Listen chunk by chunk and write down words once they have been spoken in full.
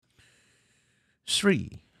3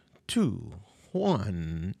 2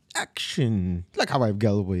 1 اكشن. لك حبايب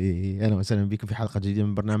قلبي، اهلا وسهلا بكم في حلقه جديده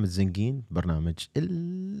من برنامج زنقين، برنامج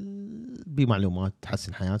بمعلومات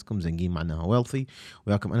تحسن حياتكم. زنقين معناها ويلثي.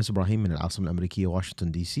 وياكم انس ابراهيم من العاصمه الامريكيه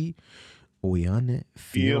واشنطن دي سي، ويانا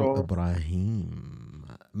فيرو ابراهيم.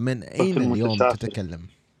 من اين اليوم تتكلم؟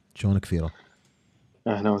 شلونك فيرو؟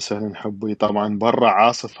 اهلا وسهلا حبي. طبعا برا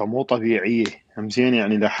عاصفة مو طبيعية، همزين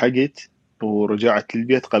يعني لحقت ورجعت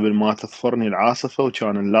البيت قبل ما تظفرني العاصفة،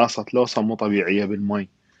 وكان اللاصت لوصة مو طبيعية بالمي،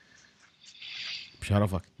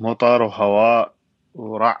 بشرفك. مطر وهواء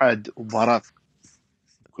ورعد وبرق،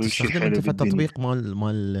 كل شيء تستخدم انت حلو في بالدنيا. التطبيق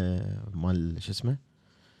مال شو اسمه؟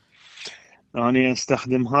 أنا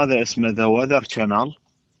أستخدم هذا اسمه ذا وذر شانل،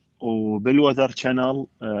 وبالوذر شانل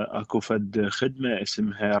اكو فد خدمة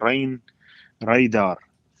اسمها رين ريدار.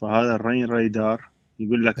 فهذا الرين ريدار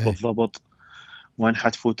يقول لك ايه. بالضبط وين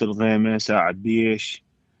حتفوت الغيمة ساعة بيش.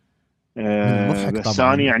 من المضحك بس أنا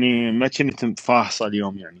طبعا، يعني ما كنت فاحصة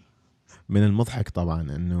اليوم يعني. من المضحك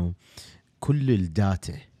طبعا انه كل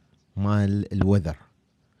الداتا مال الوذر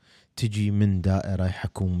تجي من دائرة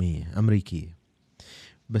حكومية أمريكية،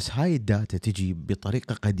 بس هاي الداتا تجي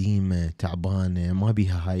بطريقة قديمة تعبانة، ما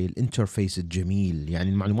بيها هاي الانترفيس الجميل. يعني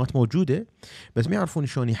المعلومات موجودة بس ما يعرفون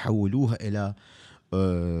شلون يحولوها إلى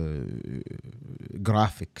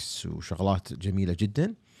جرافيكس وشغلات جميلة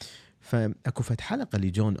جدا. فاكو فت حلقة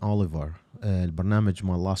لجون أوليفر، البرنامج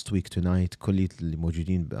مال لاست ويك تونايت. كل اللي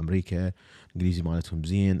موجودين بأمريكا الإنجليزي مالتهم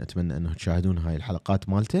زين، أتمنى أنه تشاهدون هاي الحلقات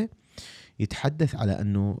مالته. يتحدث على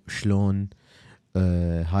أنه شلون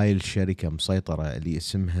هاي الشركة مسيطرة اللي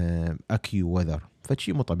اسمها أكيو وذر.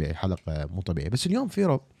 فشي مو طبيعي، حلقة مو طبيعي. بس اليوم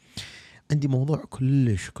في عندي موضوع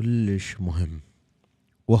كلش مهم،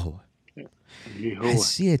 وهو اللي هو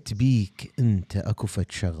حسيت بيك انت اكو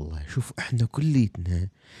فد شغلة. شوف، احنا كليتنا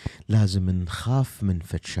لازم نخاف من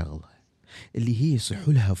فد شغلة اللي هي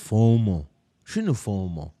يصيحوا لها فومو. شنو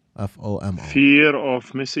فومو؟ FOMO. fear of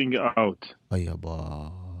missing out.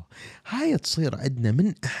 يابا، هاي تصير عندنا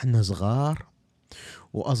من احنا صغار،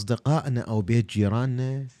 واصدقائنا او بيت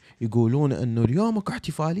جيراننا يقولون انه اليوم اكو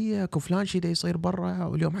احتفاليه، اكو فلان شي دا يصير برا،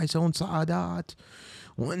 واليوم حيسوون سعادات،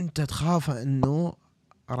 وانت تخاف انه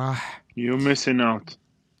راح you missing out.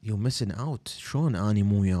 يو ميسن اوت. شلون اني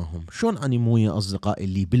مو وياهم؟ شلون اني مو ويا اصدقائي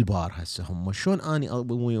اللي بالبار هسه هم؟ شلون اني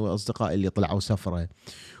مو ويا اصدقائي اللي طلعوا سفره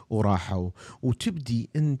وراحوا؟ وتبدي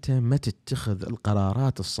انت ما تتخذ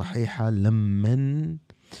القرارات الصحيحه لمن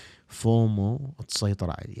فومو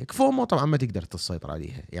تسيطر عليك. فومو طبعا ما تقدر تسيطر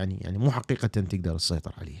عليها، يعني مو حقيقة تقدر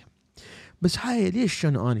تسيطر عليها. بس هاي ليش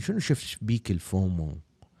شنو شفت بيك الفومو،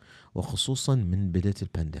 وخصوصا من بدأت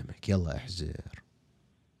البانديميك؟ يلا احذر.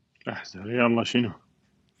 احزر يلا شنو؟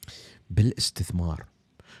 بالاستثمار.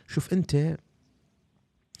 شوف انت،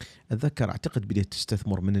 اتذكر اعتقد بديت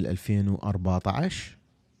تستثمر من 2014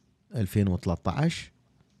 2013،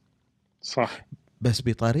 صح. بس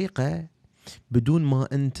بطريقة بدون ما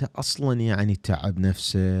انت اصلا يعني تعب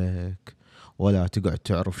نفسك، ولا تقعد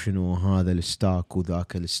تعرف شنو هذا الستاك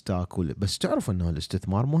وذاك الستاك، بس تعرف انه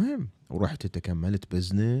الاستثمار مهم، ورحت تكملت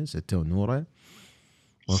بزنس انت ونوره.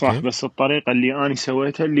 صح، اوكي. بس الطريقة اللي أنا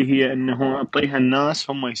سويتها اللي هي أنه أعطيها الناس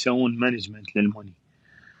هم يسوون مانجمنت للموني،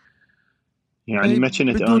 يعني اي، ما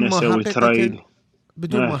كنت أنا أسوي تريد.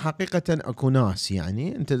 بدون ما اه حقيقة اكو ناس،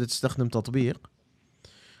 يعني انت تستخدم تطبيق،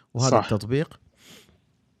 وهذا صح. التطبيق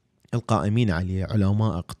القائمين عليه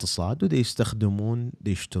علماء اقتصاد، ودا يستخدمون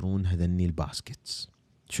دا يشترون هذني الباسكتس.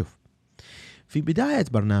 شوف، في بداية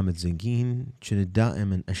برنامج زنقين كنت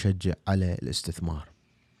دائما أشجع على الاستثمار،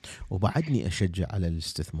 وبعدني أشجع على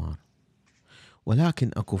الاستثمار،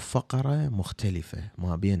 ولكن أكو فقرة مختلفة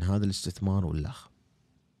ما بين هذا الاستثمار واللخ.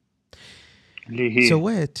 اللي هي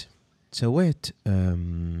سويت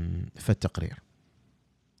في التقرير.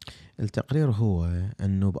 التقرير هو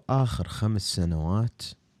أنه بآخر 5 سنوات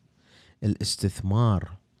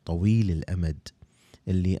الاستثمار طويل الأمد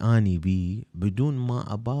اللي أني بيه بدون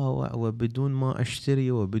ما أباوع وبدون ما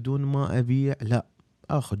أشتري وبدون ما أبيع، لا،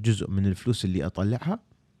 أخذ جزء من الفلوس اللي أطلعها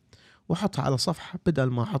وأحطها على صفحة، بدل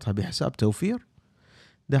ما أحطها بحساب توفير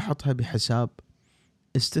دا أحطها بحساب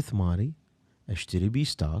استثماري أشتري بيه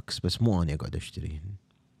ستاكس. بس مو أنا أقعد أشتريه،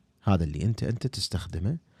 هذا اللي أنت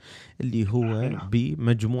تستخدمه، اللي هو حلو.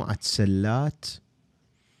 بمجموعة سلات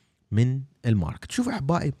من الماركت. شوف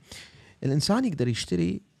أحبائي، الإنسان يقدر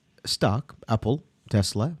يشتري ستاك أبل،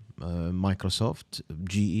 تسلا، مايكروسوفت،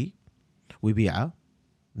 GE، ويبيعه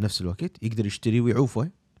بنفس الوقت. يقدر يشتري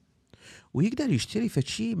ويعوفه، ويقدر يشتري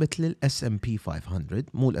فشي مثل الاس ام بي 500.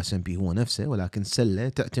 مو الاس ام بي هو نفسه، ولكن سله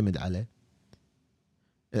تعتمد على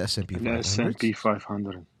الاس ام بي ال 500 S&P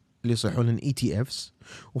 500. اللي يصيحون اي تي افس.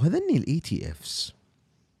 وهذني الاي تي افس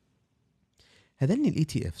هذني الاي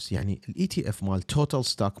تي افس، يعني الاي تي اف مال توتال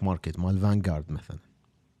ستوك ماركت مال فانغارد مثلا،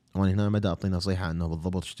 وانا هنا ما دا اعطي نصيحه انه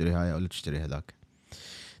بالضبط تشتري هاي او لا تشتري هذاك،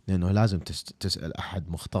 لانه لازم تسال احد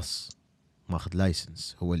مختص ماخذ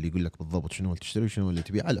لايسنس هو اللي يقول لك بالضبط شنو اللي تشتري وشنو اللي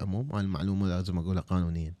تبيع. على العموم هاي المعلومه لازم اقولها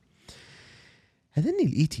قانونيا. هذني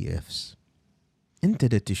الاي تي افس انت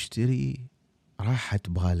دا تشتري راحة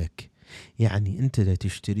بالك، يعني انت دا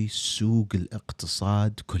تشتري سوق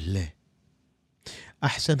الاقتصاد كله،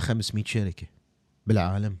 احسن 500 شركة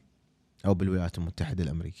بالعالم او بالولايات المتحدة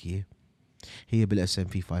الامريكية هي بالاس ام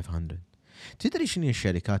بي 500. تدري شنو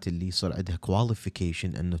الشركات اللي يصير عندها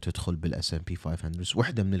كواليفيكيشن انه تدخل بالاس ام بي 500؟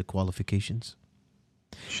 واحدة من الكواليفيكيشنز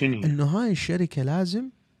شنو هي؟ انه هاي الشركة لازم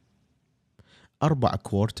 4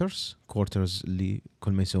 كوارترز اللي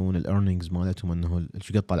كل ما يسوون الارنينجز مالتهم انه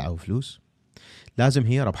ايش قد طلعوا فلوس، لازم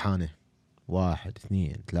هي ربحانة 1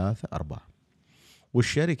 2 3 4.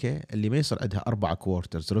 والشركة اللي ما يصير عندها 4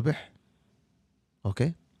 كوارترز ربح،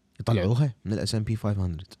 اوكي، يطلعوها من الاس ام بي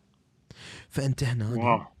 500. فانت هنا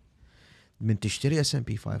واو. من تشتري اس ام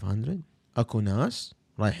بي 500 اكو ناس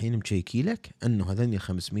رايحين مشيكي لك انه هذني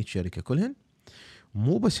 500 شركة كلهن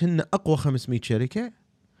مو بس هن اقوى 500 شركة،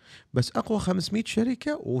 بس اقوى 500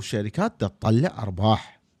 شركة وشركات تطلع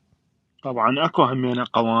ارباح. طبعا اكو همينة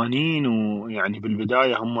قوانين، ويعني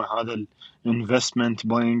بالبداية هم هذا الانفستمنت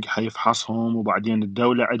بانك حيفحصهم، وبعدين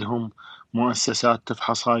الدولة عندهم مؤسسات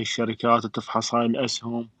تفحص هاي الشركات وتفحص هاي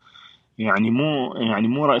الأسهم. يعني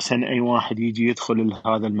مو رأسا أي واحد يجي يدخل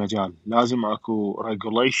لهذا المجال، لازم أكو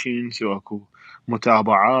regulations وأكو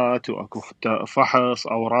متابعات وأكو فحص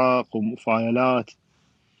أوراق وفايلات.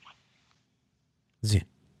 زين،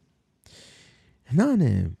 هنا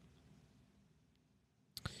أنا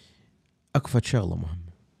اكفت شغلة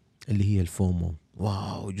مهمة اللي هي الفومو.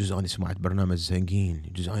 واو، جزء انا سمعت برنامج زنقين،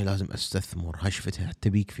 جزء انا لازم استثمر، هشفتها حتى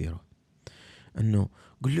بيك فيرا انه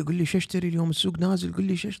قل لي شو اشتري اليوم السوق نازل، قل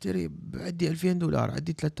لي شو اشتري، عندي $2000،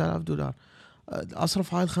 عندي $3000،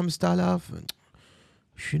 اصرف هاي ال5000.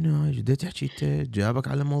 شنو هاي جدا تحكي انت؟ جابك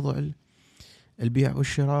على موضوع البيع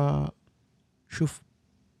والشراء. شوف،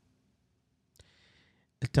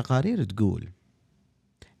 التقارير تقول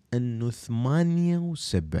انه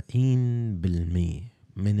 78%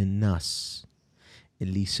 من الناس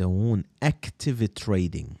اللي يسوون اكتيف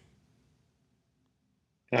تريدينج.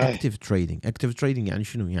 هاي اكتيف تريدينج يعني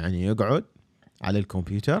شنو؟ يعني يقعد على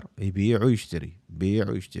الكمبيوتر يبيع ويشتري، بيع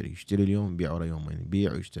ويشتري، يشتري اليوم يبيع ورا يومين،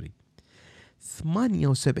 يبيع ويشتري.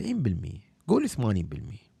 78%، قول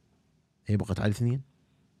 80%، هي بقت على 2.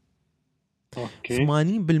 أوكي.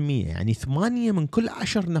 80% يعني 8 من كل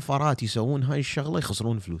 10 نفرات يسوون هاي الشغلة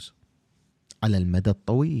يخسرون فلوس على المدى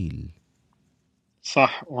الطويل.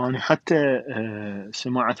 صح. وأنا حتى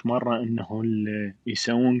سمعت مرة إنه اللي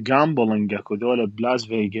يسوون جامبلينج أكو ذولا بلاس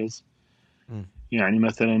فيغاس، مم. يعني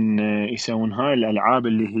مثلا يسوون هاي الألعاب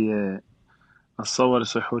اللي هي أتصور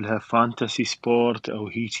يصيحوا لها فانتسي سبورت أو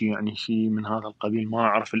هيجي، يعني شيء من هذا القبيل، ما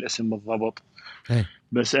أعرف الاسم بالضبط. ايه،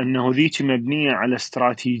 بس أنه ذيك مبنية على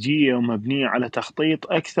استراتيجية ومبنية على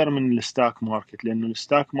تخطيط أكثر من الستاك ماركت، لأنه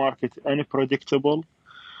الستاك ماركت unpredictable،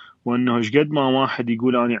 وأنه إيش قد ما واحد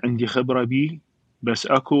يقول أنا عندي خبرة بيه، بس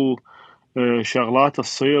أكو شغلات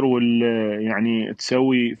تصير يعني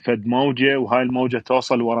تسوي فد موجة، وهاي الموجة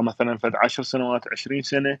توصل ورا مثلا فد 10 سنوات 20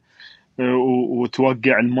 سنة،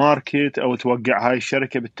 وتوقع الماركت او توقع هاي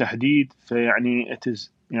الشركه بالتحديد. فيعني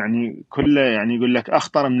يعني كله يعني يقول لك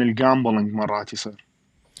اخطر من الجامبلينج مرات يصير.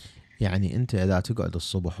 يعني انت اذا تقعد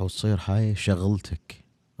الصبح وتصير هاي شغلتك،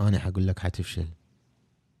 انا حقول لك حتفشل.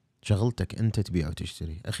 شغلتك انت تبيع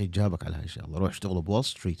وتشتري، اخي جابك على هاي الشغله، روح اشتغل بول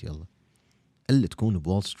ستريت يلا، الا تكون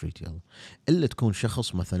بول ستريت يلا، الا تكون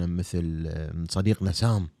شخص مثلا مثل صديقنا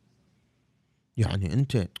سام. يعني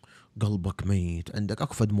انت قلبك ميت، عندك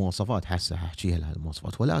اكفد مواصفات، حسه احكيها لها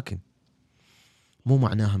المواصفات، ولكن مو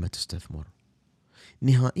معناها ما تستثمر.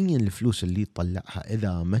 نهائيا الفلوس اللي تطلعها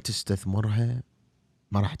اذا ما تستثمرها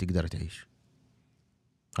ما راح تقدر تعيش.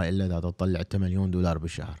 هاي الا اذا تطلع انت $1,000,000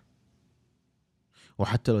 بالشهر،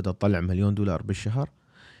 وحتى لو تطلع $1,000,000 بالشهر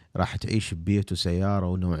راح تعيش ببيت وسيارة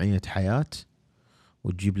ونوعية حياة،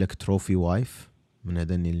 وتجيب لك تروفي وايف من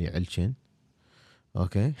هذني اللي علشين.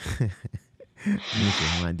 اوكي. مو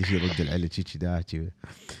شيء، ما عندي شيء ضد العلة شي داعي،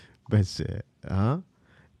 بس ها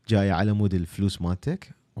جاية على مود الفلوس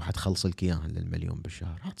مالتك وحتخلص لك اياها لل1,000,000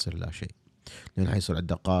 بالشهر، حتصير لا شيء، لان حيصير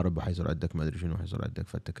عندك قارب وحيصير عندك ما ادري شنو، حيصير عندك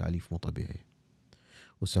فتكاليف مو طبيعية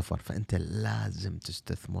وسفر. فانت لازم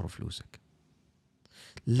تستثمر فلوسك،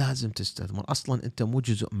 لازم تستثمر. اصلا انت مو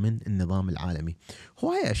جزء من النظام العالمي.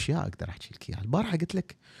 هواي اشياء اقدر احكي لك اياها. البارحه قلت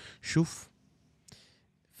لك شوف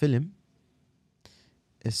فيلم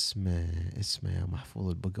اسمه يا محفوظ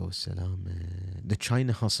البقى والسلامه، ذا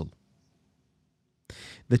تشاينا هاسل.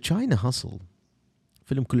 The China Hustle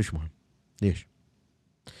فيلم كلش مهم. ليش؟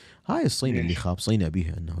 هاي الصين اللي خابصين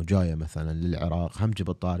بيها انه جايه مثلا للعراق، هم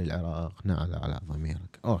جبت طاري العراق نعل على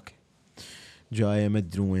ضميرك، اوكي، جايه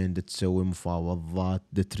مدري وين تسوي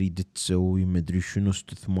مفاوضات، تريد تسوي مدري شنو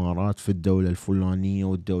استثمارات في الدوله الفلانيه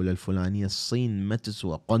والدوله الفلانيه. الصين ما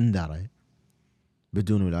تسوى قندره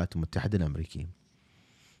بدون الولايات المتحده الامريكيه.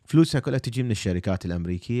 فلوسها كلها تجي من الشركات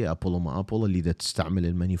الامريكيه، ابل وما ابل اللي دا تستعمل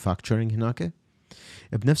المانيفاكتشرنج هناك.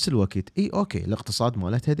 بنفس الوقت اي اوكي الاقتصاد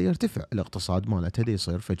مالتها دا يرتفع، الاقتصاد مالتها دا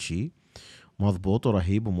يصير فد شيء مضبوط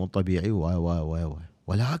ورهيب ومو طبيعي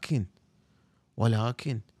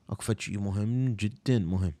ولكن اكو فد شيء مهم جدا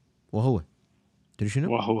مهم، وهو تدري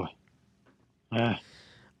شنو؟ وهو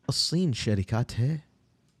الصين شركاتها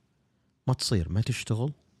ما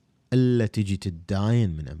تشتغل الا تجي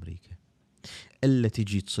تداين من امريكا، الا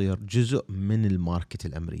تجي تصير جزء من الماركت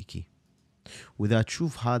الامريكي. واذا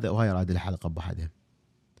تشوف هذا، وهاي راد الحلقه بحدها،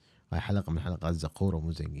 هاي حلقه من حلقات زقوره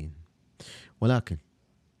ومزقين، ولكن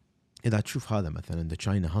اذا تشوف هذا مثلا ذا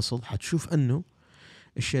تشاينا هاسل، حتشوف انه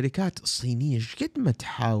الشركات الصينيه قد ما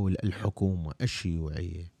تحاول الحكومه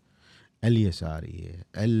الشيوعيه اليساريه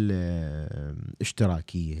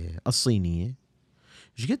الاشتراكيه الصينيه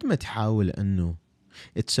قد ما تحاول انه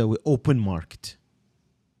تسوي اوبن ماركت،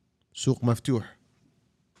 سوق مفتوح،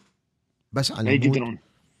 بس على مود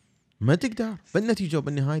ما تقدر. بالنتيجه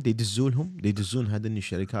وبالنهايه يدزون هذين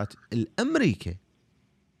الشركات الامريكيه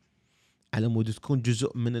على مود تكون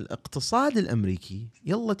جزء من الاقتصاد الامريكي،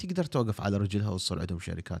 يلا تقدر توقف على رجلها وتصير عندهم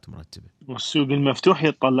شركات مرتبه. والسوق المفتوح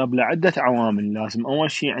يتطلب له عده عوامل. لازم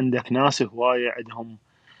اول شيء عندك ناس هوايه عندهم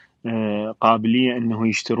قابليه انه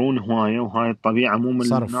يشترون هوايه، وهاي الطبيعه مو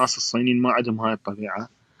من الناس الصينيين، ما عندهم هاي الطبيعه،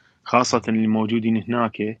 خاصه اللي موجودين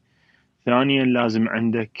هناك. ثانيا لازم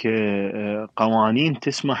عندك قوانين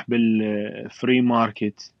تسمح بالفري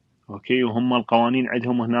ماركت، اوكي، وهم القوانين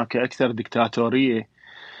عندهم هناك اكثر دكتاتوريه،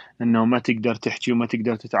 انه ما تقدر تحكي وما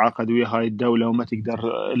تقدر تتعاقد ويا هاي الدوله وما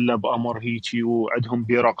تقدر الا بامر هيجي، وعندهم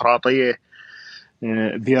بيروقراطيه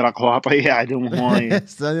بيروقراطيه عندهم هوايه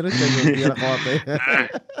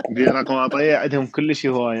بيروقراطيه عندهم كلش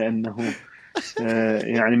هوايه، انه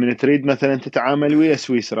يعني من تريد مثلا تتعامل ويا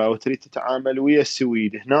سويسرا او تريد تتعامل ويا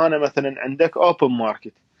السويد، هنا مثلا عندك اوبن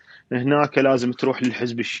ماركت، هناك لازم تروح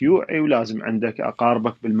للحزب الشيوعي ولازم عندك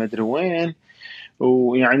اقاربك بالمدري وين،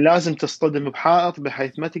 ويعني لازم تصطدم بحائط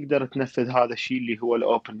بحيث ما تقدر تنفذ هذا الشيء اللي هو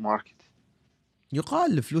الاوبن ماركت.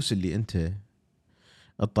 يقال الفلوس اللي انت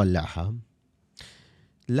تطلعها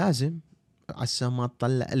لازم عسى ما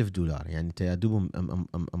تطلع $1000، يعني انت يا دوب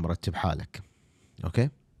مرتب حالك، اوكي،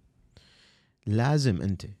 لازم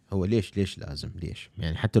انت، هو ليش لازم، ليش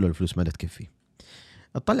يعني حتى لو الفلوس ما تكفي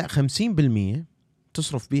تطلع 50%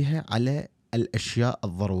 تصرف بيها على الاشياء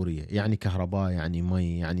الضروريه، يعني كهرباء، يعني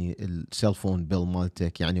مي، يعني السيلفون بيل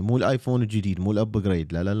مالتك، يعني مو الايفون الجديد، مو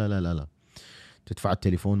الابجريد، لا لا لا لا لا، تدفع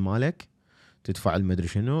التليفون مالك، تدفع المدري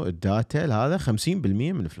شنو الداتا، هذا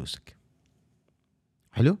 50% من فلوسك.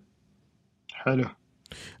 حلو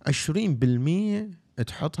 20%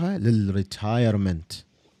 تحطها للريتايرمنت.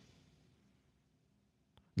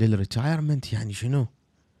 يعني شنو؟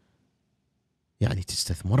 يعني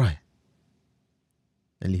تستثمرها،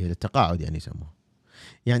 اللي هي التقاعد يعني يسموها،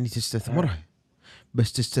 يعني تستثمرها،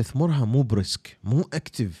 بس تستثمرها مو بريسك، مو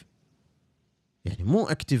اكتف، يعني مو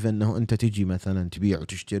اكتف انه انت تجي مثلا تبيع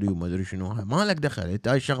وتشتري وما ادري شنو، ما لك دخل، انت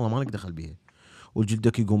هاي الشغله ما لك دخل بيها،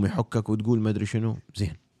 وجلدك يقوم يحكك وتقول ما ادري شنو،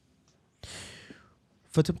 زين،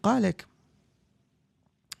 فتبقى لك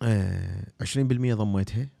 20%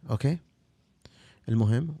 ضميتها، اوكي،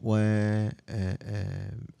 المهم، و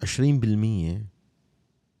 20%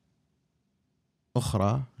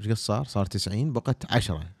 اخرى ايش قد صار 90، بقت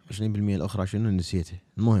 10. 20% الاخرى شنو نسيته،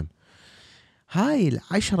 المهم هاي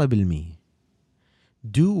 10%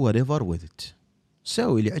 do whatever with it،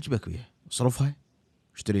 سوي اللي عجبك بيها، اصرفها،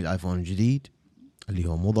 اشتري الايفون الجديد اللي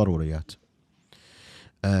هو مو ضروريات،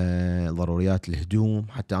 ضروريات الهدوم،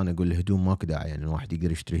 حتى انا اقول الهدوم ماكو داعي، يعني الواحد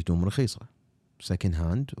يقدر يشتري هدوم رخيصه سكند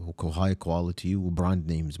هاند وهاي كواليتي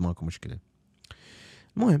وبراند نيمز، ماكو مشكله.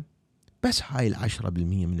 المهم بس هاي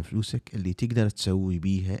 10% من فلوسك اللي تقدر تسوي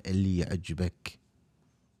بيها اللي يعجبك،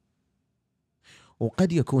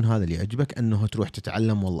 وقد يكون هذا اللي يعجبك انه تروح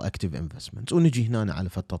تتعلم والله اكتيف انفستمنت. ونجي هنا على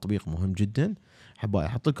تطبيق مهم جدا، حبايب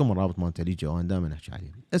احط لكم الرابط مالته اللي وانا دائما احكي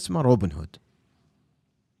عليه، اسمه روبن هود.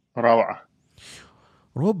 روعه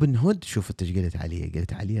روبن هود، شوف انت ايش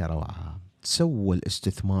قلت عليه روعه. سوى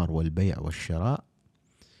الاستثمار والبيع والشراء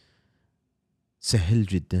سهل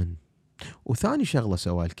جدا. وثاني شغله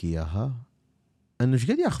سوى لك اياها، انه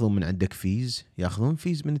ايش قد ياخذون من عندك فيز، ياخذون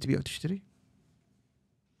فيز من تبيع وتشتري.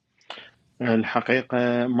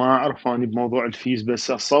 الحقيقة ما أعرف أنا بموضوع الفيز،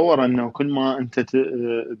 بس أتصور أنه كل ما أنت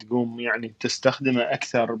تقوم يعني تستخدمه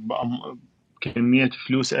أكثر بكمية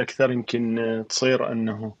فلوس أكثر، يمكن تصير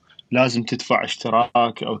أنه لازم تدفع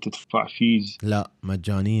اشتراك أو تدفع فيز. لا،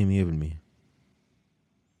 مجانية 100%.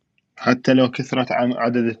 حتى لو كثرت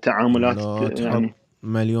عدد التعاملات لو تحط يعني.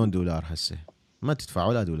 $1,000,000 هسه ما تدفع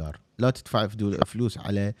ولا دولار. لا تدفع فلوس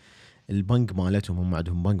على البنك مالتهم، هم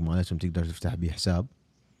عندهم بنك مالتهم تقدر تفتح بيه حساب،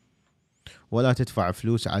 ولا تدفع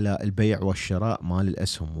فلوس على البيع والشراء مال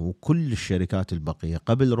الأسهم. وكل الشركات البقية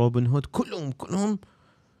قبل روبن هود كلهم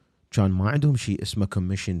كان ما عندهم شيء اسمه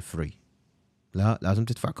كوميشن فري. لا، لازم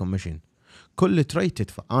تدفع كوميشن. كل تريد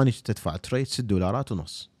تدفع. أنا تدفع تريد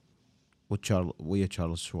 $6.50 ويا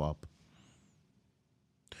تشارلز شواب.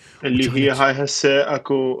 اللي هي وكانت هاي هسه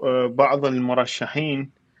اكو بعض المرشحين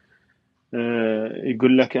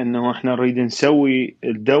يقول لك انه احنا نريد نسوي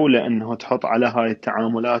الدولة انه تحط على هاي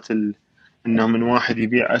التعاملات انه من واحد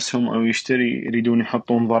يبيع اسهم او يشتري يريدون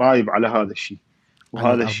يحطون ضرائب على هذا الشيء. على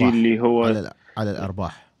وهذا الشيء الأرباح، اللي هو على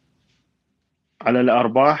الأرباح. على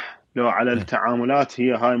الارباح، لو على إيه. التعاملات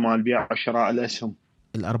هي هاي مال بيع وشراء الاسهم.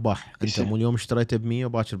 الأرباح، أنت مو اليوم اشتريتها ب100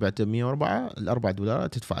 وباكر بعتها ب104، $4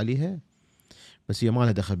 تدفع عليها، بس هي ما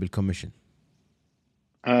لها دخل بالكوميشن.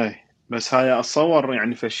 اي بس هاي اتصور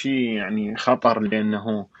يعني فشي يعني خطر،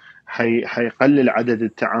 لانه حيقلل عدد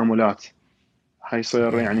التعاملات،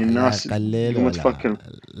 حيصير يعني لا الناس يقلل يقوم ولا تفكر.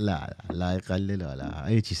 لا يقلل ولا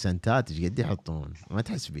هيك سنتات ايش قد يحطون ما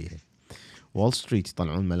تحس بيها. وول ستريت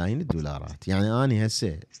يطلعون ملايين الدولارات. يعني اني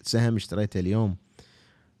هسه سهم اشتريته اليوم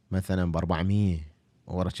مثلا ب 400،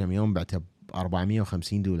 ورا كم يوم بعته ب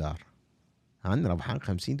 $450. انا ربحان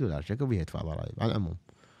 $50. شكو بيها ادفع ضرائب؟ على العموم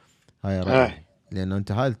هاي اي رايي. لانه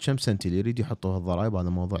انت هاي كم سنتي اللي يريد يحطوها الضرائب هذا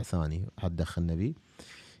موضوع ثاني حد دخلنا بيه.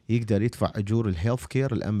 يقدر يدفع اجور الهيلث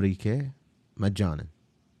كير الامريكي مجانا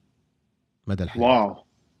مدى الحياه. واو.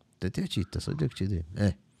 تحكي انت صدق كذي؟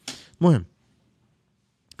 ايه. مهم.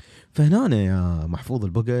 فهنا يا محفوظ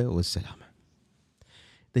البقى والسلامه،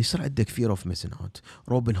 دا يصير عندك فير اوف ميسن اوت.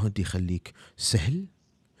 روبن هود يخليك سهل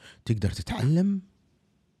تقدر تتعلم،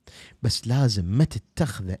 بس لازم ما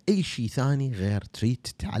تتخذ اي شيء ثاني غير تريد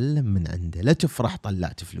تتعلم من عنده. لا تفرح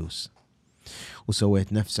طلعت فلوس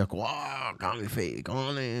وسويت نفسك واو قام يفيق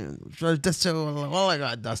انا شو تسوي، والله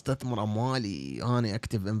قاعد استثمر اموالي انا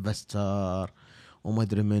اكتف انفستر وما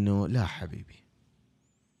ادري منو. لا حبيبي،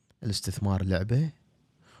 الاستثمار لعبه،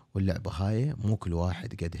 واللعبه هاي مو كل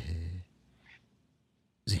واحد قدها.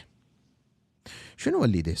 زين، شنو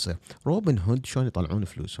اللي دا يصير؟ روبن هود شلون يطلعون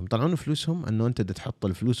فلوسهم؟ يطلعون فلوسهم انه انت دا تحط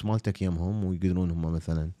الفلوس مالتك يمهم، ويقدرون هم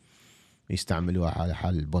مثلا يستعملوها على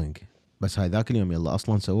حال البنك. بس هاي ذاك اليوم يلا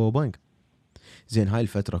اصلا سووا بنك. زين، هاي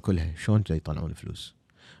الفتره كلها شلون دا يطلعون فلوس؟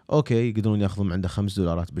 اوكي، يقدرون ياخذون عنده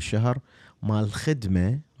 $5 بالشهر مال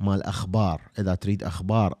خدمه مال اخبار. اذا تريد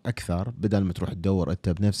اخبار اكثر بدل ما تروح تدور انت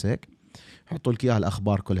بنفسك، يحطوا لك اياها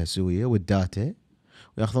الاخبار كلها سويه والداتا،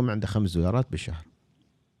 وياخذون عنده $5 بالشهر.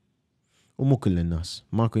 ومو كل الناس،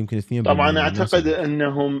 ماكو يمكن 2% طبعا من الناس اعتقد اللي.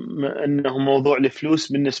 انه موضوع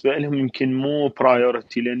الفلوس بالنسبه لهم يمكن مو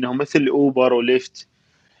برايورتي، لانه مثل اوبر وليفت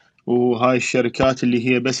وهاي الشركات اللي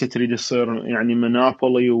هي بس تريد تصير يعني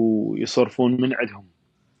منابولي ويصرفون من عندهم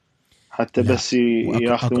حتى لا، بس واكو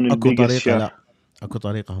ياخذون اكو البيجست طريقه. شير. لا، اكو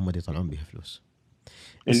طريقه هم اللي يطلعون بها فلوس.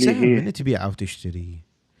 اللي السهم هي من تبيعه وتشتري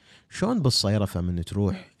شلون بالصيرفه، من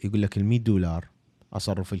تروح يقول لك $100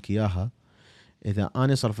 اصرف لك اياها. اذا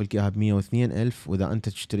انا اصرف لك اياها ب102,000، واذا انت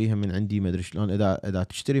تشتريها من عندي ما ادري شلون، اذا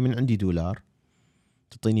تشتري من عندي دولار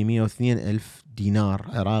تعطيني 102,000 دينار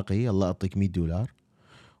عراقي، الله يعطيك $100.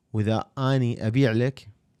 واذا اني ابيع لك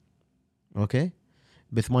اوكي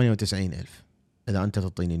ب98,000، اذا انت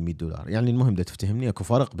تعطيني $100. يعني المهم ده تفتهمني، اكو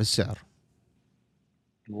فرق بالسعر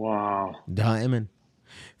واو. دائما.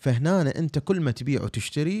 فهنا انت كل ما تبيع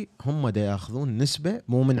وتشتري هم دا ياخذون نسبة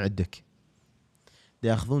مو من عندك، دا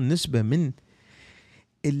ياخذون نسبة من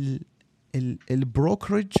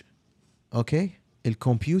البروكرج. اوكي،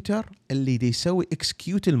 الكمبيوتر اللي دا يسوي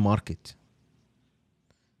اكسكيوت الماركت.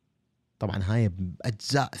 طبعا هاي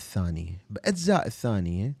باجزاء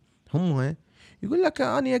الثانية هم يقول لك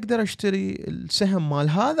انا اقدر اشتري السهم مال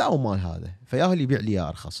هذا او مال هذا، فياهو اللي يبيع لي اياه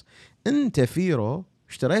ارخص. انت فيرو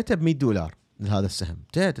اشتريته ب$100 هذا السهم،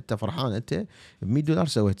 انت فرحان، انت ب$100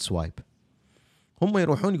 سويت سوايب. هم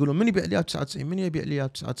يروحون يقولون من يبيع لي 99، من يبيع لي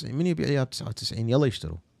 99، من يبيع لي 99، يلا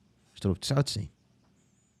اشتروا ب 99.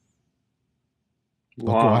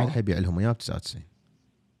 اكو واو. واحد حيبيع لهم اياه ب 99.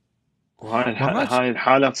 وهاي مرات هاي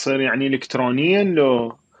الحالة تصير يعني إلكترونيا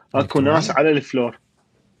لو أكو ناس الكترونيا. على الفلور؟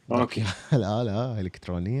 اوكي. أوكي. لا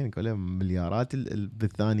الكترونيا كلها مليارات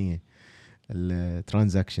بالثانيه،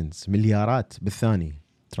 الترانزاكشنز مليارات بالثانيه.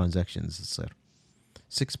 ترانزاكشنز تصير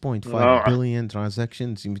 6.5 روعة. بليون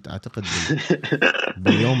ترانزاكشنز اعتقد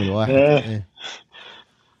باليوم الواحد. إيه.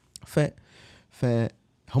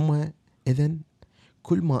 فهم اذا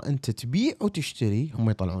كل ما انت تبيع وتشتري هم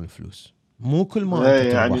يطلعون فلوس، مو كل ما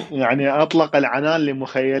انت تربح. يعني اطلق العنان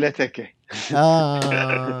لمخيلتك.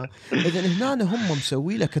 اذا هنا هم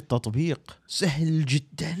مسوي لك التطبيق سهل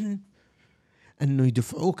جدا انه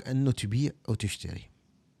يدفعوك انه تبيع وتشتري.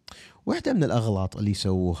 واحدة من الاغلاط اللي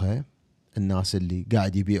يسووها الناس اللي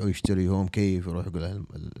قاعد يبيع ويشتري هو كيف يروح يقول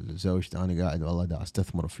زوجتي انا قاعد والله دا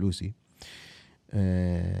استثمر فلوسي،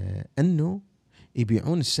 انه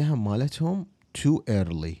يبيعون السهم مالتهم too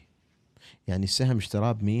early. يعني السهم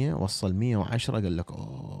اشتراه ب100 وصل 110 قال لك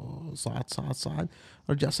اوه صعد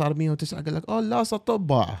رجع صار 109 قال لك اوه لا سطب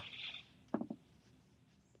باعه،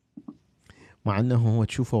 مع انه هو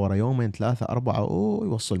تشوفه ورا يومين 3 4 اوه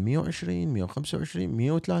يوصل 120 125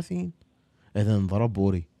 130. اذا انضرب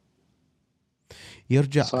بوري.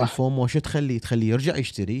 يرجع صح. الفومو شو تخليه يرجع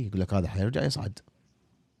يشتري، يقول لك هذا حيرجع يصعد،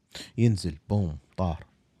 ينزل بوم طار.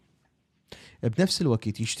 بنفس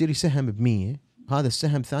الوقت يشتري سهم ب100، هذا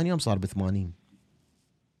السهم ثاني يوم صار ب80،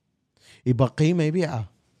 يبقى قيمه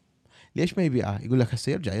يبيعه. ليش ما يبيعه؟ يقول لك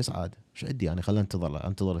هسه يرجع يصعد، ايش عندي انا، خلينا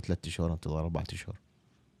انتظر 3 شهور، انتظر 4 شهور.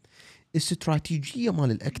 الاستراتيجيه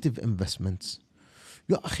مال الاكتيف انفستمنتس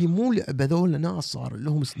يا اخي مو لعبه، ذول ناس صار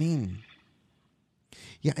لهم سنين.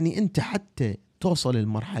 يعني انت حتى توصل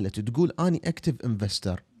لمرحله تقول اني اكتيف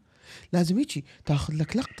انفستر لازم يجي تاخذ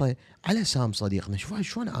لك لقطه على سام صديقنا، شوف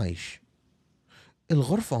شلون عايش،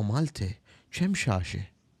 الغرفه مالته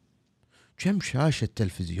كم شاشه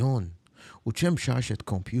تلفزيون وكم شاشه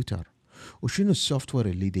كمبيوتر، وشنو السوفت وير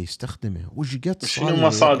اللي دي يستخدمه، وش قد شنو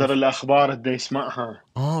مصادر الاخبار اللي يسمعها،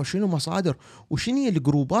 شنو مصادر، وشنو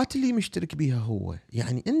الجروبات اللي مشترك بيها هو.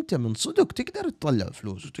 يعني انت من صدق تقدر تطلع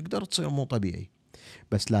فلوس وتقدر تصير مو طبيعي،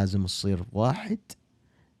 بس لازم تصير واحد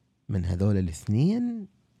من هذول الاثنين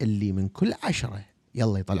اللي من كل 10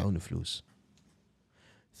 يلا يطلعون فلوس،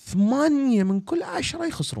 8 من كل 10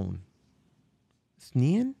 يخسرون،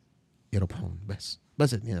 2 يربحون، بس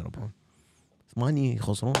 2 يربحون، 8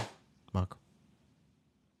 يخسرون ماكو.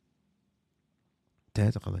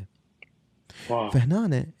 انتهت القضية.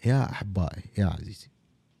 فهنا يا أحبائي يا عزيزي،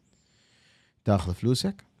 تاخذ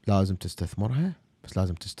فلوسك لازم تستثمرها، بس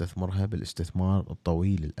لازم تستثمرها بالاستثمار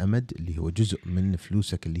الطويل الأمد اللي هو جزء من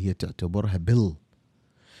فلوسك اللي هي تعتبرها بل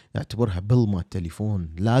مال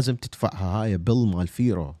تليفون، لازم تدفعها. هاي بل مال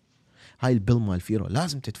فيرو، هاي البل مال فيرو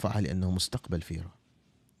لازم تدفعها لأنه مستقبل فيرو.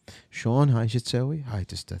 شلون هاي شو تسوي؟ هاي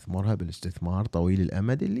تستثمرها بالاستثمار طويل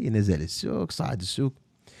الأمد اللي نزل السوق صعد السوق.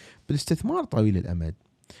 بالاستثمار طويل الأمد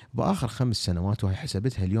بآخر 5 سنوات، وهي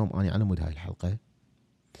حسبتها اليوم أنا على مود هاي الحلقة،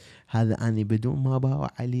 هذا أنا بدون ما باوع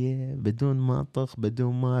عليه، بدون ما طخ،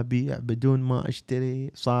 بدون ما بيع، بدون ما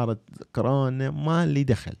اشتري، صارت كورونا ما لي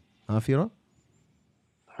دخل. فيرو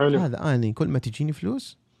حلو. هذا أنا كل ما تجيني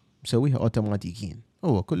فلوس مسويها أوتوماتيكيا،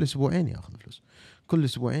 هو كل أسبوعين يأخذ فلوس، كل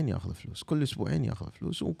أسبوعين يأخذ فلوس، كل أسبوعين يأخذ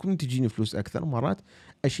فلوس، وكل تجيني فلوس أكثر مرات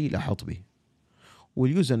أشيل أحط به.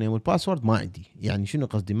 واليوزر نيم والباسورد ما عندي، يعني شنو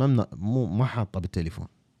قصدي، ما حاطه بالتليفون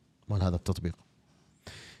مال هذا التطبيق.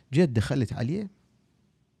 جيت دخلت عليه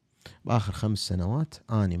بآخر 5 سنوات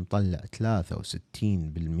أنا مطلع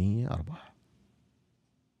 63% أرباح.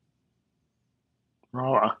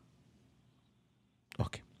 روعة.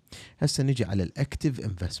 أوكي، هسه نجي على الأكتيف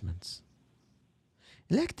إنفستمنتس.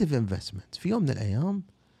 الأكتيف إنفستمنت في يوم من الأيام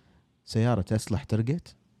سيارة تسلا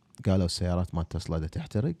احترقت، قالوا السيارات ما تسلا دا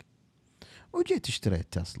تحترق، وجيت اشتريت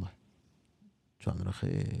تسلا، كان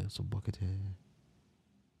رخيص بوقتها،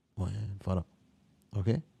 وين فرق.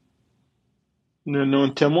 أوكي، لأنه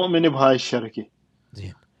أنت مؤمن بهاي الشركة.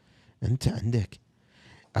 زين، أنت عندك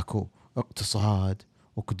أكو اقتصاد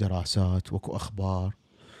وأكو دراسات وأكو أخبار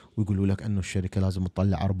ويقولوا لك أنه الشركة لازم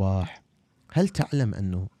تطلع أرباح. هل تعلم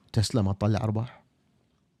أنه تسلا ما تطلع أرباح؟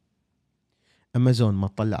 أمازون ما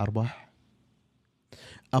تطلع أرباح؟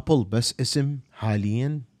 أبل بس اسم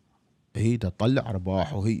حاليا هي تطلع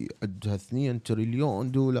أرباح وهي عندها 2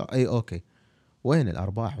 تريليون دولار. أي أوكي، وين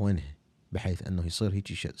الأرباح وينها بحيث أنه يصير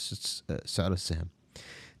هيك سعر السهم؟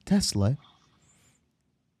 تسلا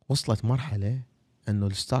وصلت مرحلة أنه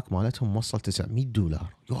الستاك مالتهم وصل $900.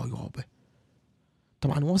 يابا،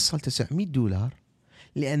 طبعا وصل $900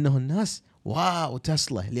 لأنه الناس واو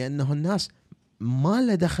تسلا، لأنه الناس ما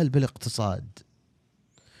له دخل بالاقتصاد،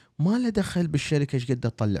 ما له دخل بالشركة ايش قد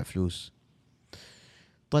تطلع فلوس.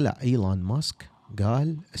 طلع إيلون ماسك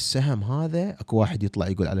قال السهم هذا، اكو واحد يطلع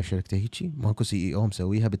يقول على شركته هيجي، ماكو CEO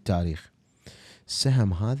مسويها بالتاريخ،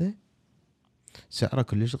 السهم هذا سعره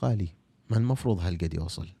كلش غالي، ما المفروض هالقد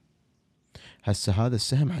يوصل، هسه هذا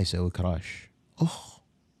السهم حيسوي كراش.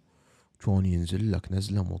 شلون ينزل لك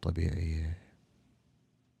نزلة مو طبيعية.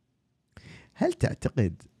 هل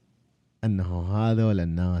تعتقد أنه هذول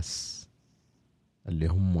الناس اللي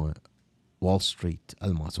هم وول ستريت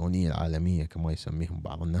الماسونية العالمية كما يسميهم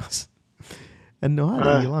بعض الناس أنه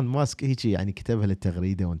هذا إيلون ماسك هيجي يعني كتبها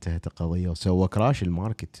للتغريدة وانتهت القضية وسوى كراش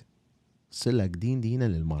الماركت، سلك دينا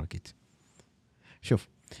للماركت؟ شوف،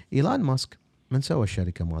 إيلون ماسك من سوى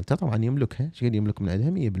الشركة مالته طبعا يملكها، شكل يملك من عندها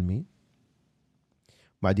 100%.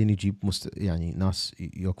 بعدين يجيب يعني ناس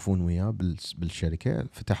يوقفون وياه بالشركة.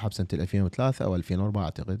 فتحها بسنة 2003 أو 2004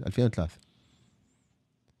 أعتقد 2003.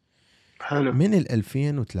 حلو. من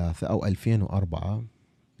 2003 أو 2004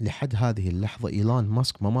 لحد هذه اللحظة إيلون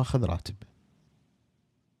ماسك ما ماخذ راتب.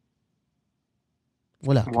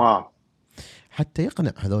 ولكن واو. حتى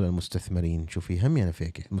يقنع هذول المستثمرين، شوفي هم يعني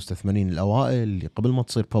فيك المستثمرين الأوائل اللي قبل ما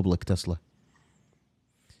تصير بابليك تسلا،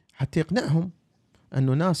 حتى يقنعهم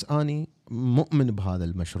أنه ناس أني مؤمن بهذا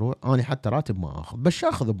المشروع، أني حتى راتب ما أخذ، بس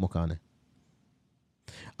أخذ بمكانه،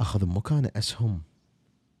 أخذ بمكانه أسهم.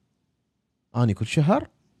 أني كل شهر،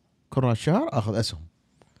 كل راس شهر أخذ أسهم،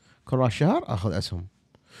 كل راس شهر أخذ أسهم،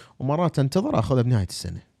 ومرات أنتظر أخذها بنهاية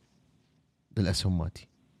السنة للأسهم ماتي.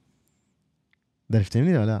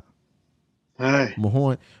 درفتني ولا لا؟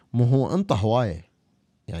 مو هو انطى هوايه،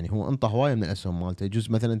 يعني هو انطى هوايه من الاسهم مالته. يجوز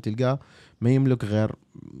مثلا تلقاه ما يملك غير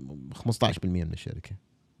 15% من الشركه،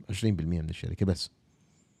 20% من الشركه بس.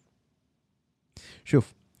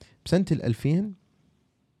 شوف، بسنه 2000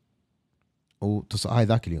 هاي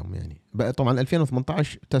ذاك اليوم يعني بقى طبعا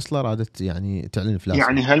 2018 تسلا رادت يعني تعلن افلاسها.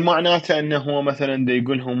 يعني هل معناته انه هو مثلا دا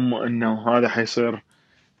يقولهم انه هذا حيصير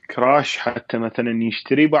كراش حتى مثلا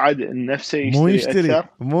يشتري بعد نفسه يشتري اكثر؟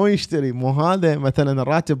 مو يشتري، مو هذا مثلا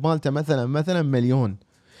الراتب مالته مثلا مليون،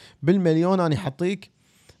 بالمليون انا حطيك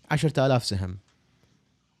 10,000 سهم،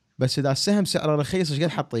 بس اذا السهم سعره رخيص ايش قد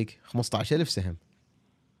حطيك؟ 15,000 سهم.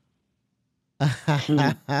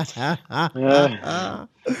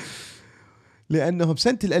 لأنه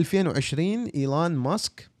بسنة 2020 إيلون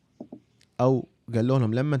ماسك أو قال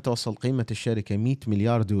لهم لما توصل قيمة الشركة 100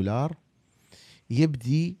 مليار دولار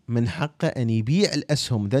يبدي من حقه أن يبيع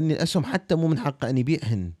الأسهم. ذني الأسهم حتى مو من حقه أن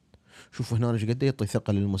يبيعهن. شوفوا هنا ايش قد يعطي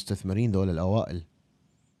ثقة للمستثمرين ذول الأوائل.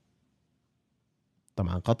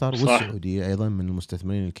 طبعا قطر صح. والسعودية أيضا من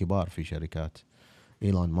المستثمرين الكبار في شركات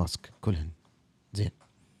إيلون ماسك كلهن زين،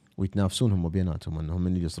 ويتنافسونهم وبيناتهم أنهم من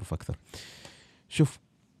اللي يصرف أكثر. شوف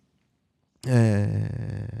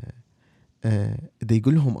دا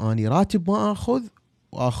يقول لهم اني راتب ما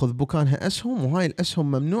واخذ بكانها اسهم، وهاي الاسهم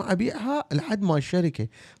ممنوع ابيعها لحد ما الشركه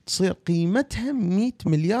تصير قيمتها 100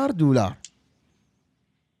 مليار دولار.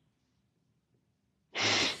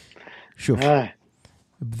 شوف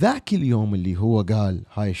بذاك اليوم اللي هو قال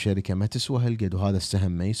هاي الشركه ما تسوى هالقد وهذا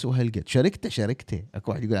السهم ما يسوى هالقد، شركته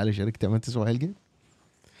اكو واحد يقول على شركته ما تسوى هالقد،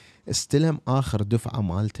 استلم اخر دفعه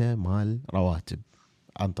مالته مال رواتب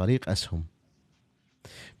عن طريق اسهم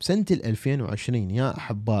بسنة 2020 يا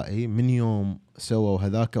أحبائي. من يوم سووا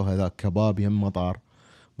هذاك وهذاك كباب يم مطار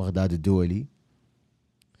بغداد الدولي،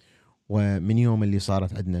 ومن يوم اللي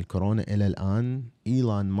صارت عندنا الكورونا إلى الآن،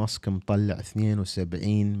 إيلون ماسك مطلع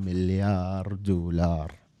 72 مليار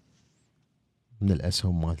دولار من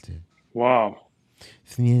الأسهم مالته. واو،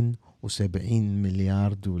 72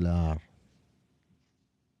 مليار دولار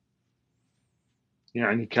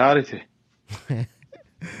يعني كارثة.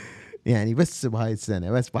 يعني بس بهاي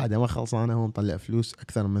السنة، بس بعد ما خلصانه هو مطلع فلوس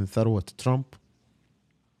أكثر من ثروة ترامب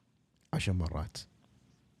 10 مرات،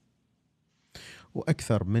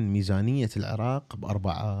 وأكثر من ميزانية العراق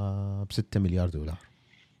ب6 مليار دولار.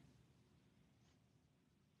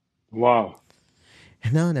 واو.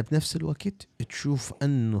 هنا بنفس الوقت تشوف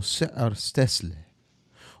أنه سعر تسلا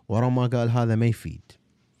ورا ما قال هذا ما يفيد،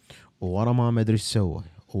 ورا ما مدري ايش سوى،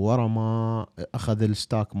 ورا ما أخذ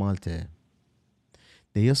الستاك مالته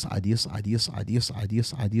يصعد يصعد يصعد يصعد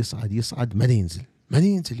يصعد يصعد يصعد، ما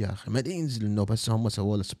ينزل يا أخي، ما ينزل. إنه بس هم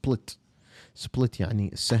سووا له سبلت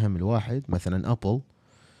يعني السهم الواحد مثلا أبل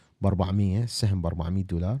ب400، السهم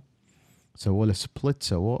ب400 $، سووا له سبلت،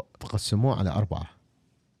 تقسموه على 4.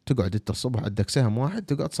 تقعد انت الصبح عندك سهم واحد،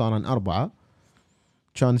 تقعد صارن 4.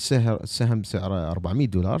 كان السهم سعره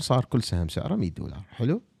 $400، صار كل سهم سعره $100.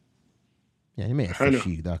 حلو، يعني ما يأثر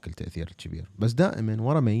شيء ذاك التأثير الكبير. بس دائما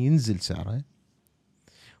ورا ما ينزل سعره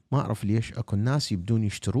ما أعرف ليش أكو الناس يبدون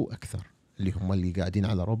يشتروه أكثر، اللي هم اللي قاعدين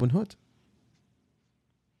على روبن هود.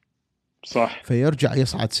 صح. فيرجع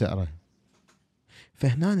يصعد سعره.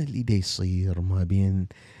 فهنا اللي دا يصير ما بين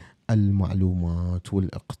المعلومات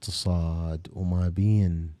والاقتصاد وما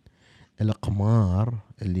بين القمار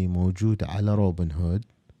اللي موجود على روبن هود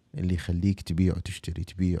اللي يخليك تبيع وتشتري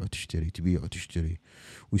تبيع وتشتري تبيع وتشتري،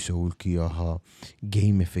 ويسوي لك اياها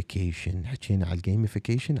جيميفيكيشن. حكينا على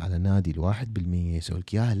الجيميفيكيشن على نادي 1%، يسوي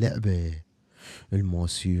لك اياها لعبه،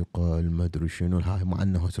 الموسيقى المدري شنو هاي، مع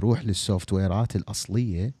انه تروح للسوفت ويرات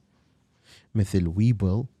الاصليه مثل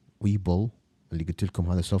ويبل اللي قلت لكم،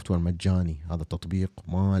 هذا سوفت وير مجاني، هذا تطبيق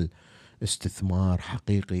مال استثمار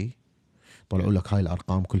حقيقي. طلعوا لك هاي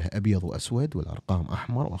الارقام كلها ابيض واسود، والارقام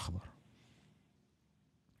احمر واخضر،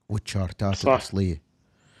 والتشارتات صح. الاصليه.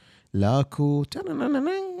 لاكو تقول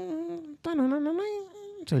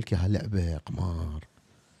لك اياها لعبه قمار،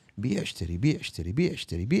 بيع اشتري بيع اشتري بيع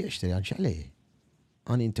اشتري بيع اشتري. يعني شو عليه؟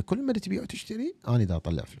 انت كل ما تبيع وتشتري انا دا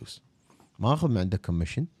اطلع فلوس، ما اخذ من عندك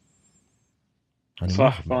كوميشن. انا ما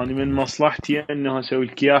صح، اخذ من فاني عندك من كوميشن. مصلحتي انه اسوي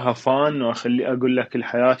لك اياها فان، واخلي اقول لك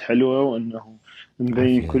الحياه حلوه، وانه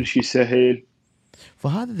مبين كل عافيه. شيء سهل.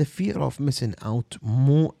 فهذا ذا فير اوف ميسن اوت،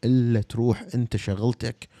 مو الا تروح انت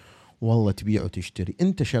شغلتك والله تبيع وتشتري.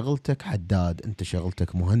 انت شغلتك حداد، انت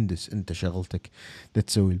شغلتك مهندس، انت شغلتك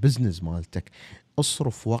تسوي البزنس مالتك.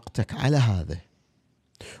 اصرف وقتك على هذا،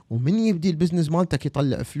 ومن يبدي البزنس مالتك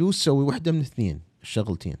يطلع فلوس سوي وحده من اثنين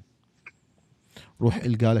الشغلتين. روح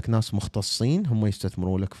القى لك ناس مختصين هم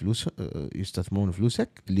يستثمرون لك فلوس، يستثمرون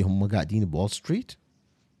فلوسك اللي هم قاعدين بول ستريت،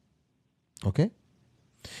 اوكي.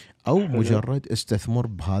 او حلو. مجرد استثمر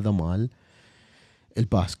بهذا مال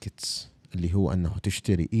الباسكتس، اللي هو انه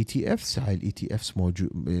تشتري اي تي افس. هاي الاي تي افس موجود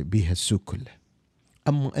بيها السوق كله.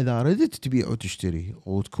 اما اذا ردت تبيع وتشتري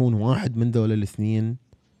وتكون واحد من ذول الاثنين،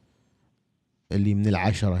 اللي من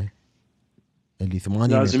العشرة اللي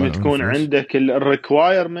ثمانية ما لازم يطلعون تكون فلوس، عندك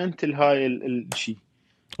الريكوايرمنت لهاي الشيء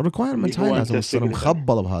اللي الريكوايرمنت هاي هو انت لازم تصير تقدر عليه.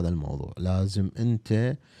 مخبل بهذا الموضوع. لازم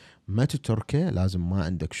انت ما تتركه، لازم ما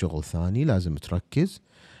عندك شغل ثاني، لازم تركز.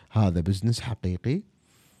 هذا بزنس حقيقي.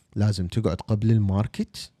 لازم تقعد قبل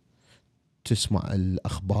الماركت تسمع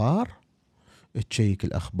الأخبار، تشيك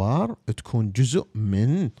الأخبار، تكون جزء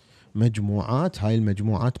من مجموعات. هاي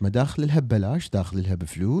المجموعات ما داخلها ببلاش، داخلها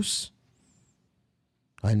بفلوس.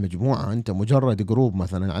 هاي المجموعة أنت مجرد جروب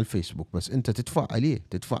مثلا على الفيسبوك، بس أنت تدفع عليه،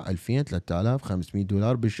 تدفع 2000 3000 500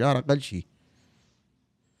 دولار بالشهر أقل شيء.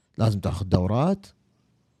 لازم تاخذ دورات،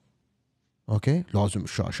 اوكي. لازم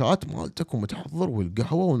الشاشات مالتك ومتحضر،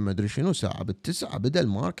 والقهوه والمدري شنو. ساعه بالتسعة بدا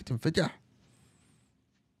الماركت انفتح،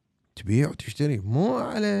 تبيع وتشتري. مو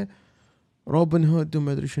على روبن هود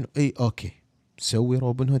ومدري شنو. اي اوكي، سوي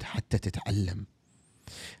روبن هود حتى تتعلم،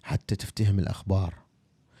 حتى تفتهم الاخبار،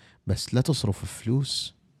 بس لا تصرف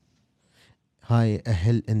فلوس. هاي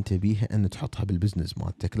اهل انت بيها ان تحطها بالبزنس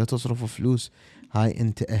مالتك. لا تصرف فلوس، هاي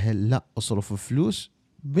انت اهل. لا، اصرف فلوس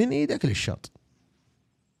من ايدك للشط.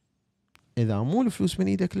 اذا مو الفلوس من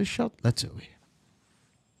ايدك للشط لا تسويها.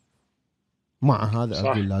 مع هذا صح.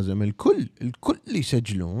 اقول لازم الكل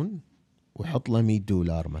يسجلون، ويحط له 100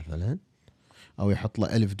 دولار مثلا، او يحط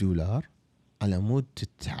له 1000 دولار على مود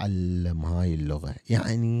تتعلم هاي اللغة.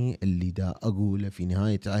 يعني اللي دا اقوله في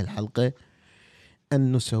نهاية هاي الحلقة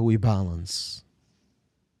انه سوي بالانس.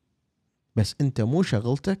 بس انت مو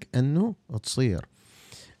شغلتك انه تصير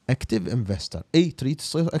اكتيف انفستر. اي تريد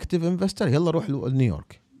تصير اكتيف انفستر، يلا روح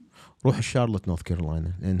نيويورك، روح الشارلوت نورث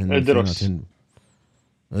كارولاينا، لان الاثنينات ادرس. هن.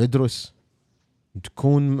 ادرس،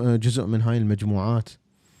 تكون جزء من هاي المجموعات.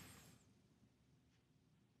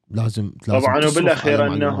 لازم طبعا، تصرف على وبالاخير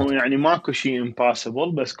انه معلوماتك. يعني ماكو شيء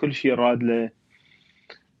امباسبل، بس كل شيء راد له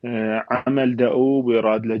عمل دؤوب،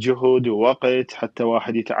 ويراد له جهد ووقت حتى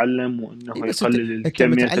واحد يتعلم، اي وانه بس انت، يقلل انت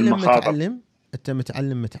كمية متعلم المخاطر. متعلم انت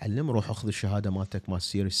متعلم متعلم، روح اخذ الشهاده مالتك مال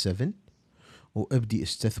سيريس 7، وابدي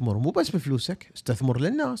استثمر. مو بس بفلوسك، استثمر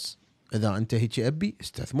للناس. اذا انت هيك ابي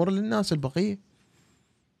استثمر للناس البقيه.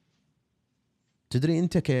 تدري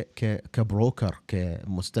انت كبروكر،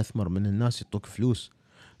 كمستثمر من الناس يعطوك فلوس،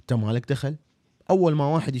 انت مالك دخل. اول ما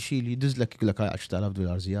واحد يشيل يدز لك يقول لك هاي 10000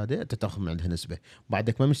 دولار زياده، انت تاخذ من عندها نسبه،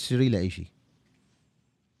 بعدك ما مشتري له اي شيء.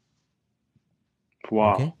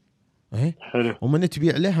 واو. اوكي. ايه. حلو. ومن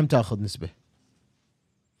تبيع له هم تاخذ نسبه،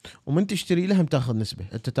 ومن تشتري لهم تاخذ نسبه.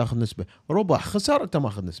 انت تاخذ نسبه، ربح خسر انت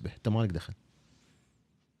ماخذ نسبه، انت مالك دخل.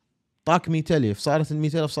 طاك 100000 صارت ال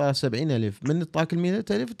 100000 صارت 70000، من طاك ال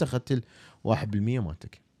 100000 انت اخذت ال 1%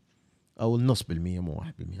 مالتك، او النص بالمية، مو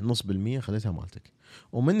 1%، النص بالمية خذتها مالتك.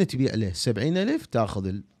 ومن تبيع له 70000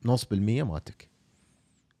 تاخذ النص بالمية مالتك،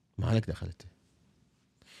 مالك دخلت.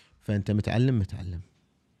 فانت متعلم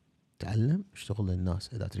تعلم، اشتغل للناس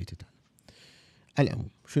اذا تريد تتعلم. على العموم،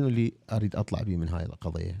 شنو اللي اريد اطلع بيه من هاي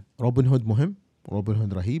القضيه؟ روبن هود مهم، روبن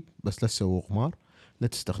هود رهيب، بس لا تسووا قمار، لا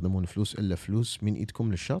تستخدمون فلوس الا فلوس من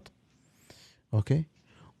ايدكم للشط. اوكي.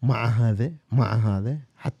 مع هذا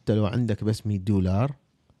حتى لو عندك بس 100 دولار،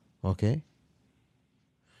 اوكي،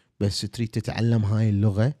 بس تريد تتعلم هاي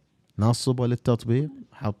اللغة ناصبة للتطبيق،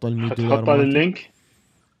 حط $100 حتحطها مالتك. لللينك.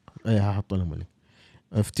 ايه هحط لهم اللينك.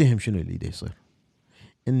 افتهم شنو اللي دا يصير.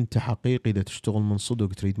 انت حقيقي اذا تشتغل من صدق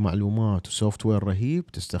تريد معلومات وسوفت وير رهيب،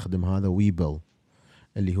 تستخدم هذا ويبل،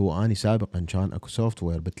 اللي هو اني سابقا كان اكو سوفت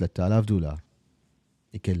وير $3000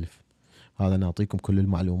 يكلف. هذا نعطيكم كل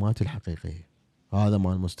المعلومات الحقيقية. هذا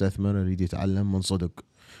مال مستثمر يريد يتعلم من صدق،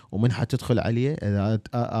 ومن حتدخل عليه اذا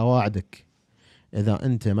اواعدك اذا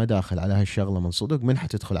انت ما داخل على هالشغله من صدق، من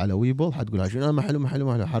حتدخل على ويبل حتقول شنو ما حلو ما حلو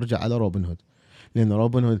ما حلو، حرجع على روبن هود، لان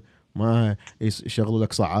روبن هود ما يشغلوا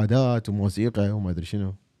لك صعادات وموسيقى وما ادري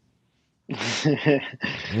شنو،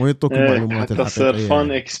 مو يعطوك المعلومات حتى تصير الحقيقيه فان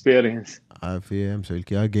يعني. اكسبيرينس. عافيه مسوي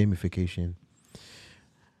لك اياها جيميفيكيشن.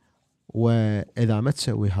 واذا ما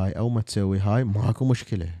تسوي هاي او ما تسوي هاي ماكو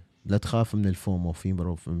مشكله، لا تخاف من الفومو فيمر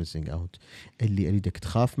اوف ميسنج اوت. اللي اريدك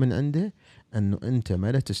تخاف من عنده انه انت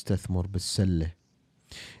ما لا تستثمر بالسله.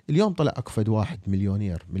 اليوم طلع اكفد واحد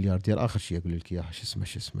مليونير ملياردير، اخر شيء اقول لك اياه، شو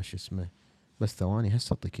اسمه بس ثواني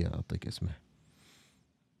هسه اعطيك اسمه.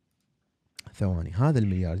 ثواني. هذا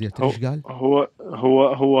الملياردير تدري هو ايش قال؟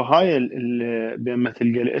 هو هاي بما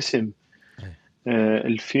تلقى الاسم إيه.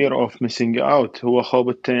 الفير اوف ميسنج اوت، هو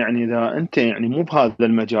خوبته يعني اذا انت يعني مو بهذا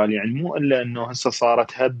المجال، يعني مو الا انه هسه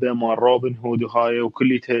صارت هبه مال روبن هود وهاي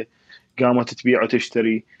وكليتها قامت تبيع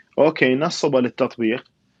وتشتري، اوكي نصبه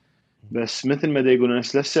للتطبيق، بس مثل ما دا يقولون لا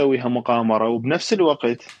تسويها مقامره. وبنفس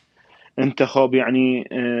الوقت انت خوب يعني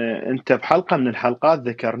انت بحلقه من الحلقات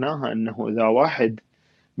ذكرناها انه اذا واحد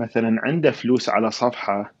مثلا عنده فلوس على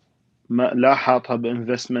صفحه ما لا حاطها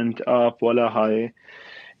بانفستمنت اب ولا هاي،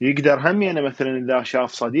 يقدر هم يعني مثلا اذا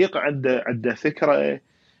شاف صديق عنده فكره،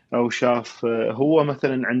 او شاف هو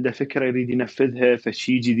مثلا عنده فكره يريد ينفذها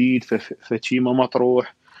فشي جديد فشي ما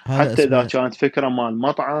مطروح، هذا حتى اذا اسمه كانت فكره مال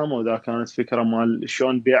مطعم او اذا كانت فكره مال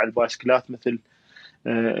شلون بيع البايسكلات مثل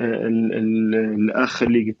الاخ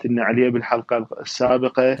اللي قلت لنا عليه بالحلقه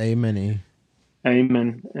السابقه ايمن. ايه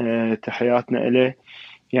ايمن، تحياتنا له.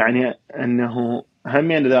 يعني انه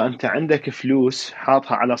هم يعني اذا انت عندك فلوس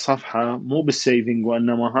حاطها على صفحه مو بالسيفنج،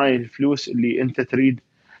 وانما هاي الفلوس اللي انت تريد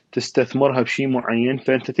تستثمرها بشيء معين،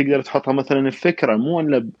 فانت تقدر تحطها مثلا بفكره مو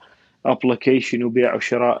الا بابلكيشن وبيع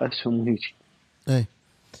وشراء اسهم وهيك. ايه.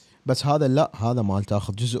 بس هذا لا، هذا مال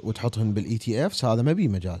تاخذ جزء وتحطهن بالاي تي افس، هذا ما بيه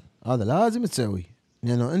مجال، هذا لازم تسويه.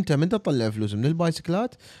 لانه انت من تطلع فلوس من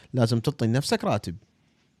البايسكلات لازم تعطي نفسك راتب.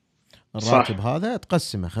 الراتب صح. هذا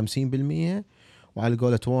تقسمه 50%، وعلى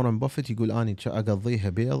قولة وارن بافيت يقول اني اقضيها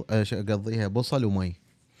بيض، اقضيها بصل ومي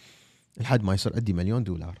لحد ما يصير عندي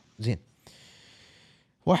 $1,000,000. زين.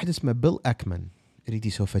 واحد اسمه بيل اكمان يريد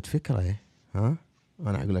يسوي فكره. ها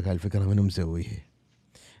انا اقول لك هاي الفكره منو مسويها.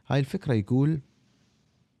 هاي الفكره يقول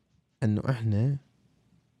انه احنا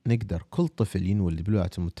نقدر كل طفل ينولد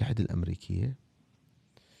بالولايات المتحده الامريكيه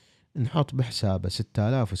نحط بحسابه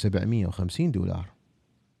 $6,750.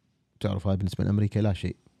 تعرف هاي بالنسبه لامريكا لا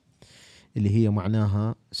شيء، اللي هي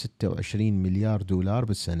معناها $26 مليار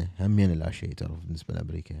بالسنه، همين لا شيء تعرف بالنسبه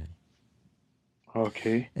لامريكا يعني.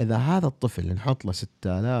 اوكي. إذا هذا الطفل نحط له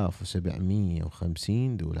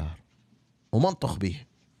 $6,750 وما نطخ بيه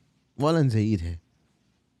ولا نزيدها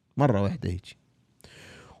مرة واحدة هيك،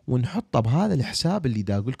 ونحطه بهذا الحساب اللي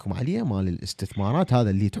دا أقول لكم عليه مال الاستثمارات، هذا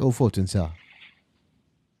اللي تعوفه وتنساه،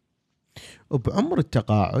 وبعمر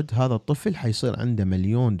التقاعد هذا الطفل حيصير عنده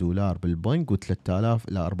 $1,000,000 بالبنك و3000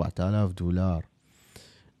 إلى $4,000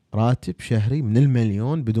 راتب شهري من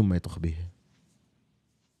 $1,000,000 بدون ما يطخ بيها.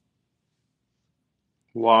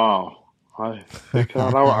 واو، هاي فكره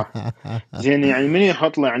روعه. زين يعني من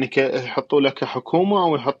يحط له يعني يحطوا له كحكومه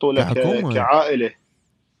او يحطوا له كحكومة كعائله؟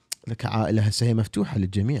 لك عائلة، هسه هي مفتوحة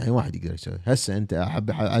للجميع، أي واحد يقدر يسوي. هسه أنت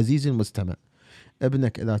أحب عزيزي المستمع،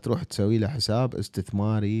 ابنك إذا تروح تسوي له حساب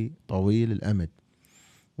استثماري طويل الأمد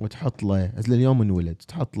وتحط له اليوم انولد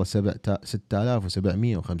تحط له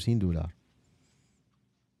 $6,750،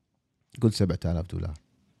 قول $7,000،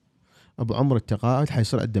 بعمر التقاعد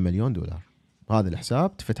حيصير عنده $1,000,000. هذا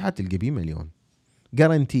الحساب تفتحت تلقى بيه 1,000,000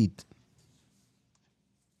 جارانتيد.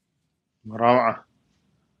 روعه.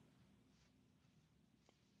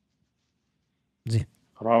 زين.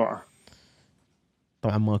 روعه.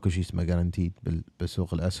 طبعا ماكو شيء اسمه جارانتيد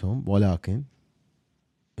بسوق الاسهم، ولكن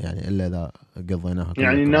يعني الا اذا قضيناها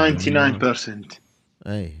كلها يعني كره قدم. 99%.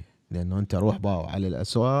 اي، لانه انت روح باو على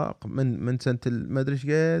الاسواق من سنه ما ادري ايش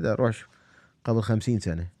قد اروح قبل 50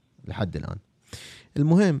 سنه لحد الان.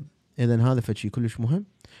 المهم اذا هذا فشي كلش مهم.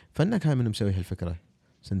 فانك هاي من مسوي هالفكره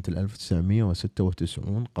سنه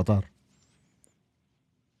 1996 قطر،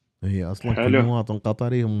 هي اصلا كل حلو. مواطن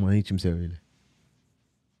قطري هم هيك مسوي له.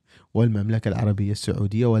 والمملكه العربيه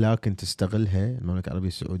السعوديه، ولكن تستغلها المملكه العربيه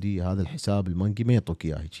السعوديه هذا الحساب البنكي ما يعطوك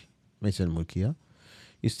اياه هيك، ما يسلموا لك اياه،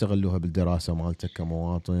 يستغلوها بالدراسة مالتك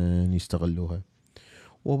كمواطن، يستغلوها.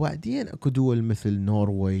 وبعدين اكو دول مثل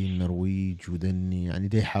نوروي، النرويج وذني، يعني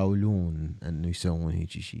دا يحاولون انه يسوون هيك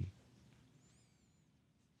شيء.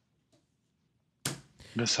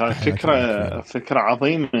 بس هاي تحياتي لك فيرو. فكرة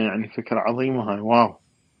عظيمة، يعني فكرة عظيمة هاي، واو.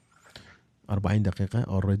 40 دقيقة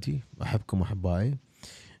اوريدي. احبكم احبائي.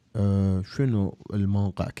 شنو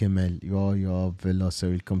الموقع كمل يا فيلا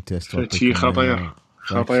اسوي لكم تيست فشي واعطيكم خطير، اياه.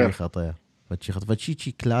 فشي خطير. خطير. فشي خطير.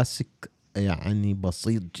 فشي كلاسيك، يعني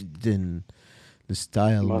بسيط جدا،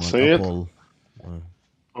 الستايل مال بسيط. ابل.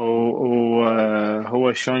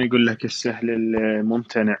 وهو شلون يقول لك السهل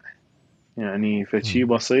الممتنع، يعني فشي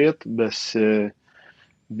بسيط بس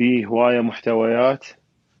بيه هواية محتويات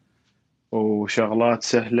وشغلات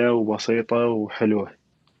سهلة وبسيطة وحلوة.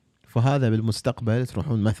 فهذا بالمستقبل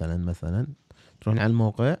تروحون مثلا تروحون على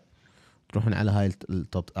الموقع، تروحون على هاي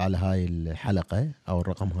على هاي الحلقة او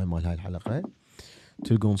الرقم هاي مال هاي الحلقة،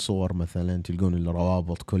 تلقون صور مثلا، تلقون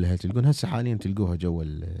الروابط كلها، تلقون هسه حاليا تلقوها جوا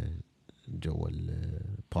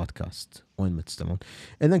البودكاست وين ما تستمعون.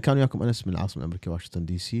 اذا كان وياكم انس من العاصمة الامريكية واشنطن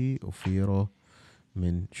دي سي، وفيرو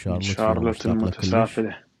من من شارلوت. فيرو شارلوت مشتاق له كلش،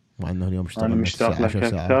 المتسافلة. مع انه اليوم أنا اشتغلنا مشتاق 10 لك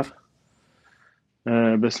ساعات. أكثر.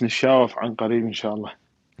 بس نتشاوف عن قريب إن شاء الله.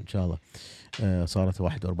 ان شاء الله. صارت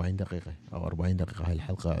 41 دقيقة او 40 دقيقة هاي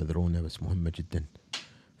الحلقة، اعذرونا بس مهمة جدا.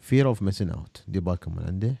 Fear of missing out، دي بالكم من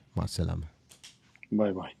عنده. مع السلامة.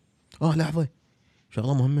 باي باي. لحظة،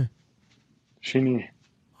 شغلة مهمة. شنو؟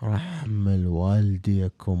 رحمل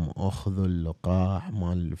والديكم اخذوا اللقاح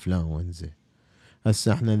مال الانفلونزا.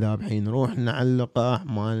 هسه احنا ذابحين روحنا على اللقاح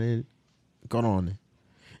مال الكورونا.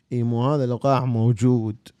 اي مو هذا اللقاح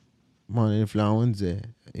موجود مال الانفلونزا،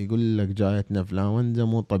 يقول لك جايتنا انفلونزا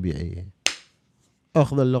مو طبيعية،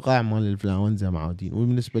 اخذ اللقاح مال الانفلونزا معودين.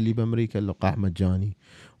 وبالنسبة لي بامريكا اللقاح مجاني،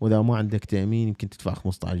 واذا ما عندك تأمين يمكن تدفع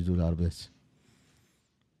 $15 بس.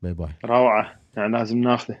 باي باي. روعة، يعني لازم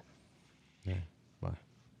ناخذه.